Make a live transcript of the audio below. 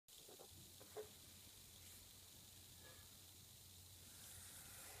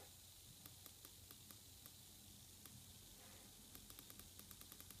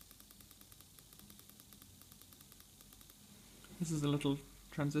This is a little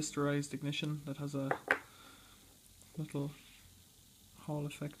transistorized ignition that has a little Hall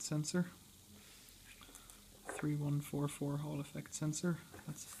Effect sensor, 3144 Hall Effect sensor.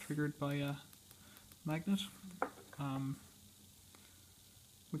 That's triggered by a magnet,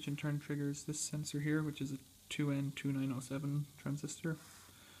 which in turn triggers this sensor here, which is a 2N2907 transistor,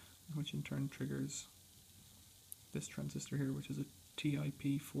 which in turn triggers this transistor here, which is a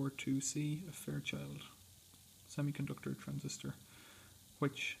TIP42C, a Fairchild semiconductor transistor,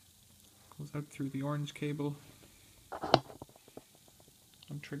 which goes out through the orange cable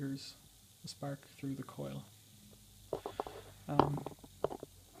and triggers a spark through the coil.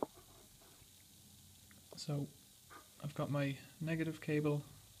 So I've got my negative cable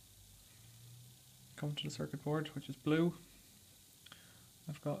coming to the circuit board, which is blue.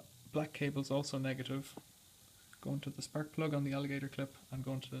 I've got black cables, also negative, going to the spark plug on the alligator clip and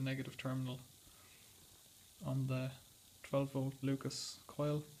going to the negative terminal on the 12 volt Lucas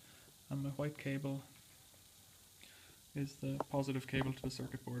coil, and my white cable is the positive cable to the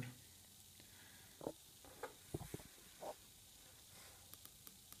circuit board.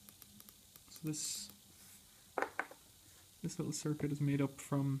 So this little circuit is made up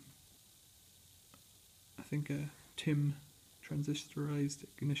from, I think, a TIM Transistorized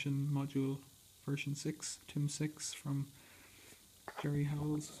Ignition Module version 6, TIM 6 from Jerry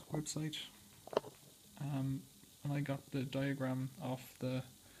Howell's website. And I got the diagram off the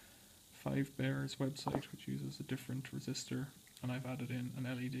 5 Bears website, which uses a different resistor, and I've added in an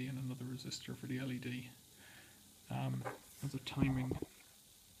LED and another resistor for the LED as a timing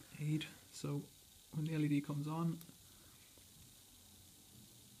aid. So when the LED comes on,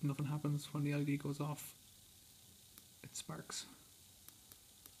 nothing happens. When the LED goes off, it sparks.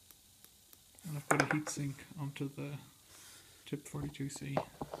 And I've put a heatsink onto the TIP42C.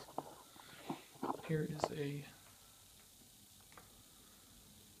 Here is a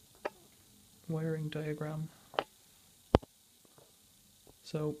wiring diagram.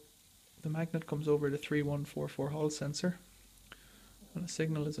 So the magnet comes over the 3144 Hall sensor, and a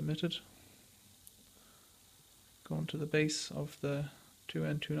signal is emitted going to the base of the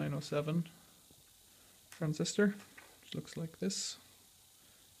 2N2907 transistor, which looks like this,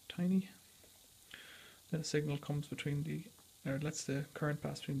 tiny. Then a signal comes between lets the current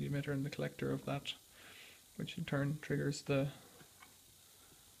pass between the emitter and the collector of that, which in turn triggers the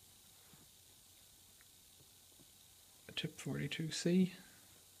TIP42C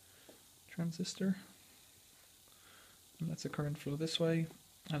transistor, and lets the current flow this way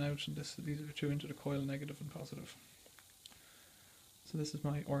and out, and these are the two into the coil, negative and positive. So this is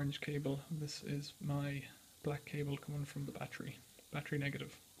my orange cable, and this is my black cable coming from the battery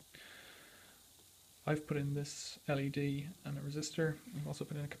negative. I've put in this LED and a resistor. I've also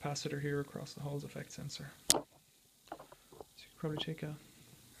put in a capacitor here across the Hall Effect sensor. So you could probably take a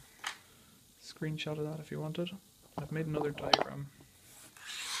screenshot of that if you wanted. I've made another diagram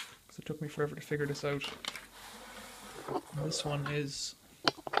because it took me forever to figure this out. And this one is,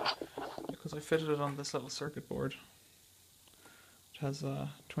 because I fitted it on this little circuit board, it has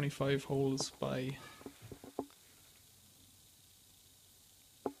 25 holes by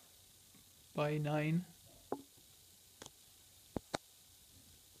 9.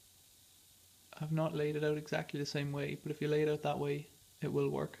 I've not laid it out exactly the same way, but if you lay it out that way, it will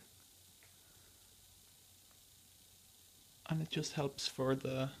work. And it just helps for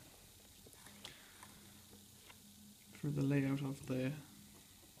the layout of the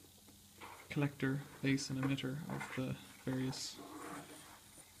collector, base and emitter of the various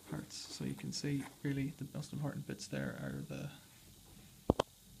parts. So you can see really the most important bits there are the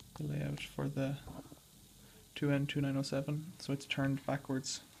layout for the 2N2907. So it's turned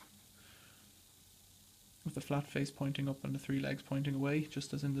backwards with the flat face pointing up and the 3 legs pointing away,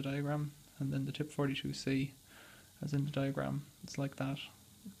 just as in the diagram. And then the TIP42C, as in the diagram, it's like that.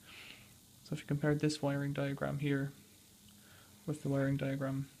 So if you compared this wiring diagram here with the wiring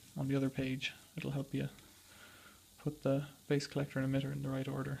diagram on the other page, it'll help you put the base collector and emitter in the right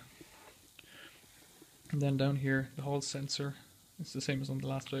order. And then down here, the Hall sensor, it's the same as on the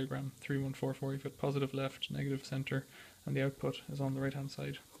last diagram, 3144, you've got positive left, negative center, and the output is on the right hand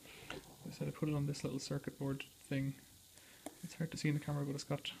side. I said I put it on this little circuit board thing. It's hard to see in the camera, but it's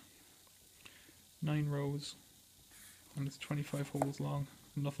got 9 rows and it's 25 holes long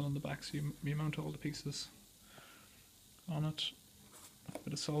and nothing on the back, so you mount all the pieces on it. A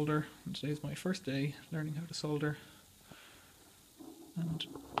bit of solder, and today's my first day learning how to solder, and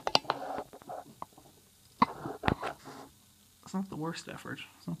it's not the worst effort,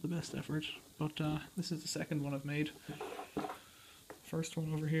 it's not the best effort, but this is the second one I've made. First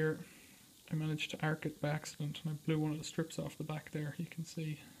one over here, I managed to arc it by accident, and I blew one of the strips off the back there. You can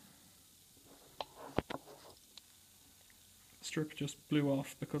see the strip just blew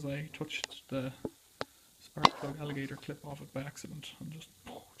off because I touched the spark plug alligator clip off it by accident, and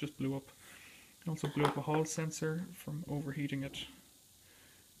just blew up. I also blew up a hall sensor from overheating it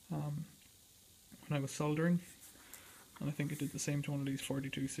when I was soldering, and I think I did the same to one of these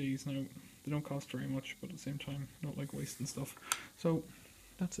 42Cs. Now, they don't cost very much, but at the same time, I don't like wasting stuff. So,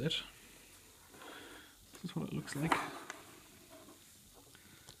 that's it. This is what it looks like.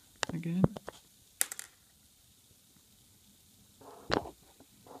 Again.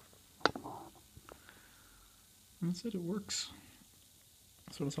 And that's it, it works.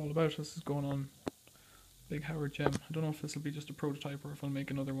 That's what it's all about. This is going on Big Howard Gem. I don't know if this will be just a prototype or if I'll make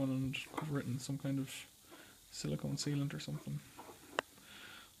another one and cover it in some kind of silicone sealant or something.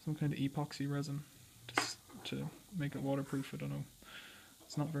 Some kind of epoxy resin to make it waterproof. I don't know.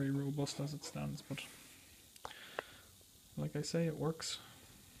 It's not very robust as it stands, but like I say, it works.